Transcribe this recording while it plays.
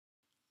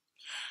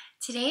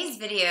Today's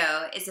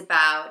video is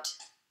about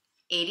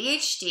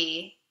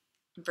ADHD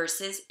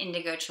versus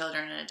indigo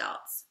children and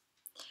adults.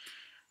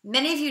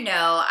 Many of you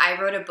know I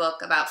wrote a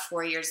book about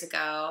 4 years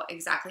ago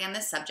exactly on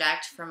this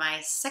subject for my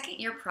second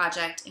year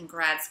project in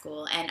grad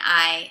school, and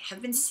I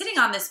have been sitting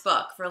on this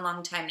book for a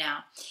long time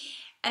now.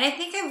 And I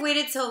think I've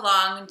waited so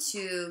long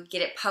to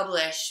get it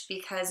published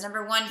because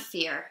number one,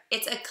 fear.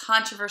 It's a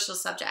controversial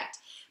subject.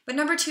 But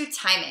number two,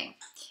 timing.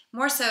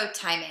 More so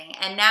timing.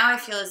 And now I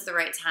feel is the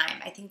right time.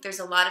 I think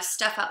there's a lot of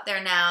stuff out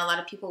there now, a lot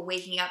of people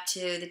waking up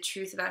to the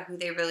truth about who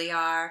they really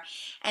are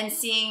and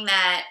seeing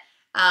that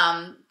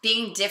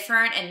being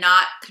different and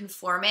not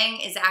conforming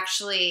is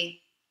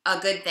actually a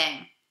good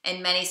thing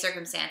in many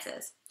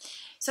circumstances.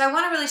 So I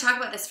want to really talk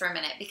about this for a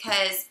minute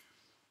because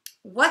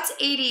what's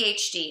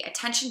ADHD?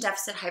 Attention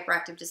Deficit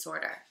Hyperactive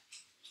Disorder.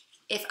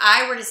 If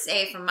I were to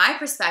say from my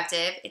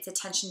perspective, it's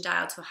attention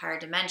dialed to a higher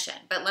dimension.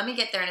 But let me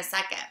get there in a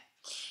second.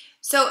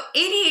 So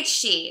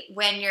ADHD,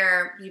 when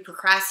you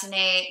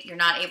procrastinate, you're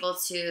not able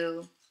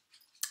to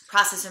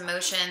process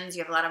emotions,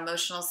 you have a lot of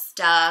emotional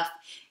stuff,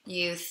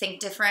 you think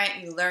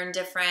different, you learn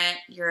different,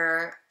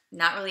 you're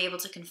not really able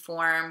to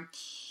conform.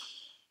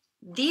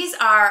 These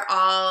are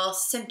all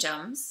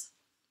symptoms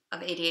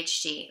of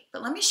ADHD.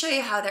 But let me show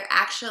you how they're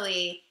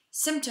actually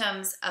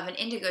symptoms of an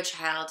indigo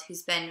child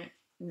who's been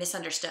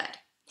misunderstood.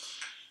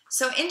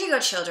 So indigo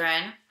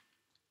children,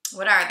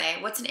 what are they?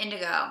 What's an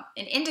indigo?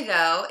 An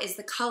indigo is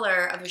the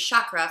color of your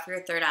chakra for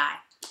your third eye.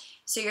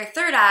 So your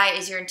third eye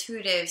is your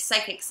intuitive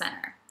psychic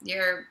center.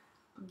 You're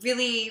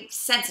really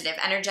sensitive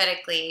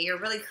energetically. You're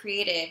really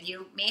creative.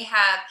 You may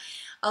have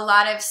a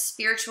lot of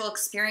spiritual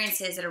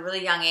experiences at a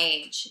really young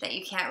age that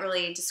you can't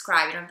really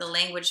describe. You don't have the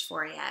language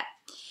for yet.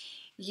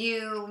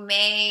 You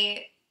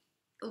may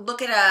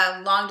look at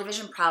a long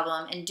division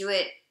problem and do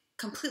it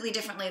completely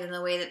differently than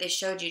the way that they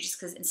showed you just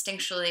because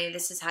instinctually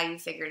this is how you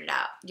figured it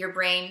out. Your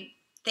brain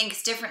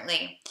thinks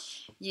differently.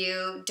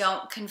 You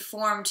don't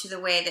conform to the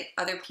way that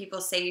other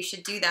people say you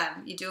should do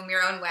them. You do them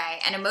your own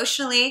way. And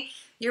emotionally,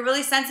 you're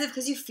really sensitive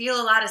because you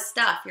feel a lot of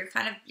stuff.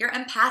 You're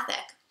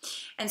empathic.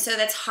 And so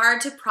that's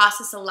hard to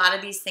process a lot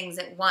of these things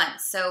at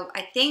once. So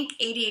I think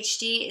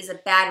ADHD is a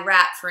bad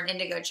rap for an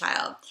indigo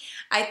child.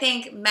 I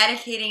think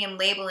medicating and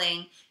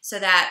labeling so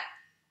that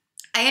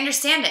I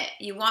understand it.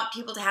 You want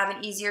people to have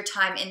an easier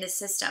time in the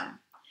system.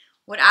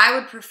 What I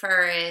would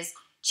prefer is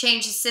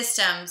change the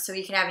system so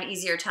you can have an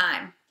easier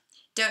time.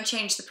 Don't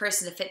change the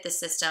person to fit the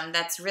system.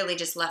 That's really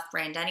just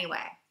left-brained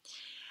anyway.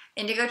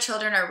 Indigo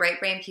children are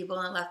right-brain people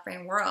in the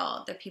left-brain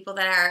world. They're people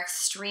that are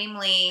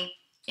extremely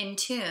in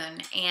tune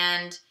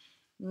and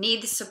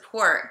need the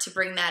support to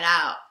bring that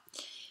out.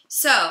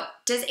 So,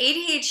 does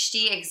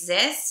ADHD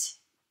exist?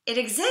 It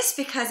exists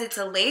because it's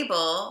a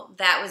label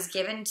that was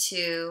given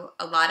to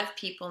a lot of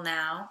people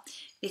now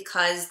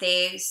because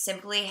they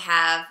simply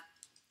have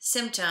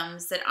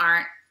symptoms that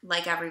aren't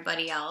like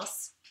everybody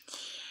else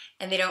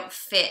and they don't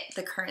fit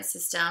the current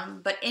system.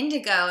 But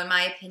indigo, in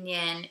my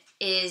opinion,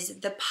 is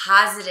the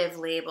positive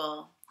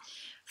label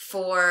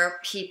for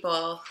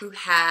people who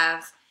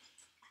have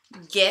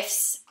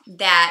gifts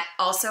that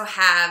also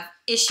have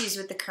issues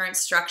with the current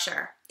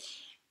structure,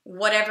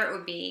 whatever it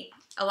would be.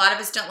 A lot of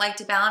us don't like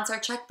to balance our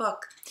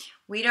checkbook.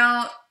 We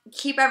don't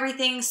keep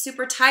everything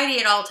super tidy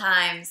at all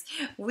times.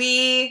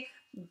 We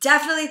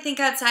definitely think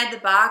outside the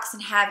box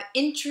and have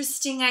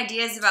interesting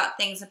ideas about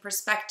things and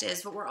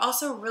perspectives, but we're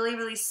also really,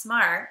 really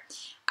smart,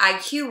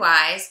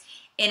 IQ-wise,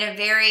 in a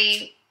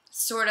very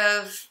sort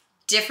of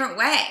different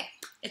way.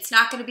 It's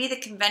not going to be the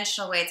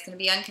conventional way. It's going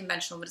to be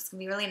unconventional, but it's going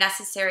to be really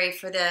necessary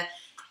for the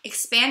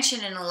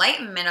expansion and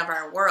enlightenment of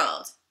our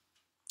world.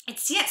 It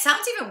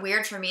sounds even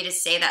weird for me to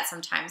say that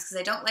sometimes because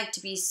I don't like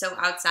to be so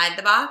outside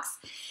the box,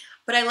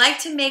 but I like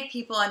to make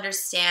people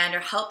understand or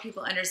help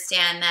people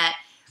understand that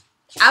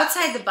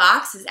outside the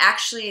box is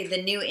actually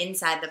the new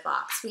inside the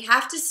box. We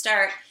have to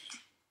start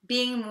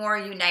being more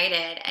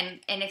united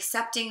and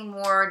accepting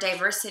more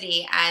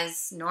diversity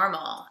as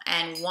normal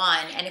and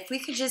one. And if we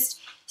could just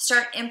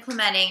start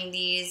implementing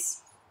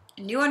these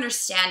new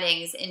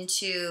understandings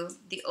into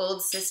the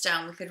old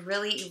system, we could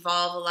really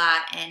evolve a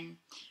lot and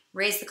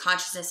raise the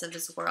consciousness of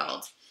this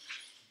world.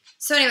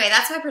 So anyway,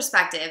 that's my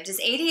perspective. Does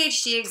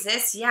ADHD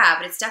exist? Yeah,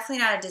 but it's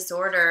definitely not a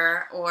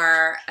disorder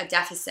or a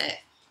deficit.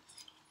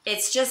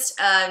 It's just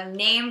a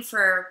name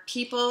for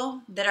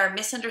people that are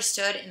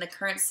misunderstood in the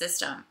current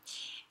system.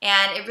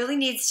 And it really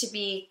needs to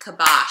be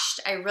kiboshed.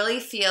 I really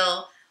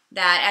feel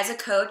that as a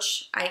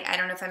coach, I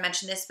don't know if I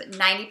mentioned this, but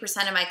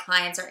 90% of my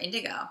clients are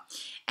indigo.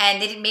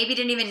 And they maybe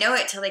didn't even know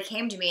it till they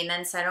came to me and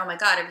then said, oh my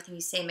God, everything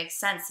you say makes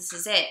sense. This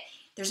is it.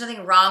 There's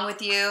nothing wrong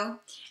with you.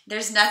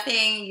 There's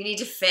nothing you need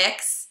to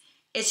fix.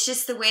 It's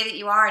just the way that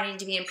you are and you need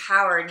to be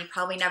empowered, and you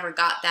probably never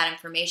got that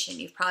information.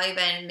 You've probably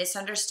been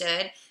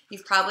misunderstood.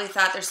 You've probably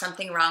thought there's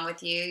something wrong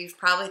with you. You've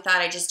probably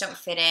thought I just don't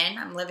fit in.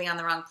 I'm living on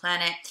the wrong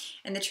planet.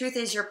 And the truth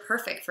is you're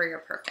perfect for your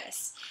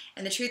purpose.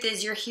 And the truth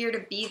is you're here to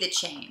be the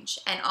change.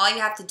 And all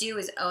you have to do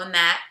is own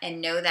that and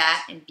know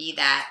that and be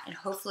that. And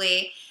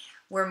hopefully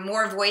where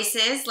more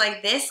voices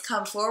like this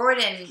come forward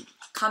and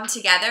come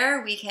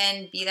together, we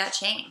can be that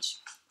change.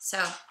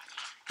 So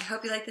I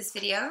hope you like this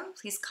video.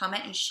 Please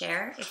comment and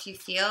share if you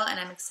feel, and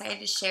I'm excited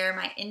to share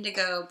my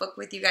Indigo book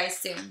with you guys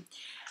soon.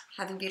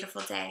 Have a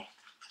beautiful day.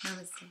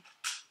 Namaste.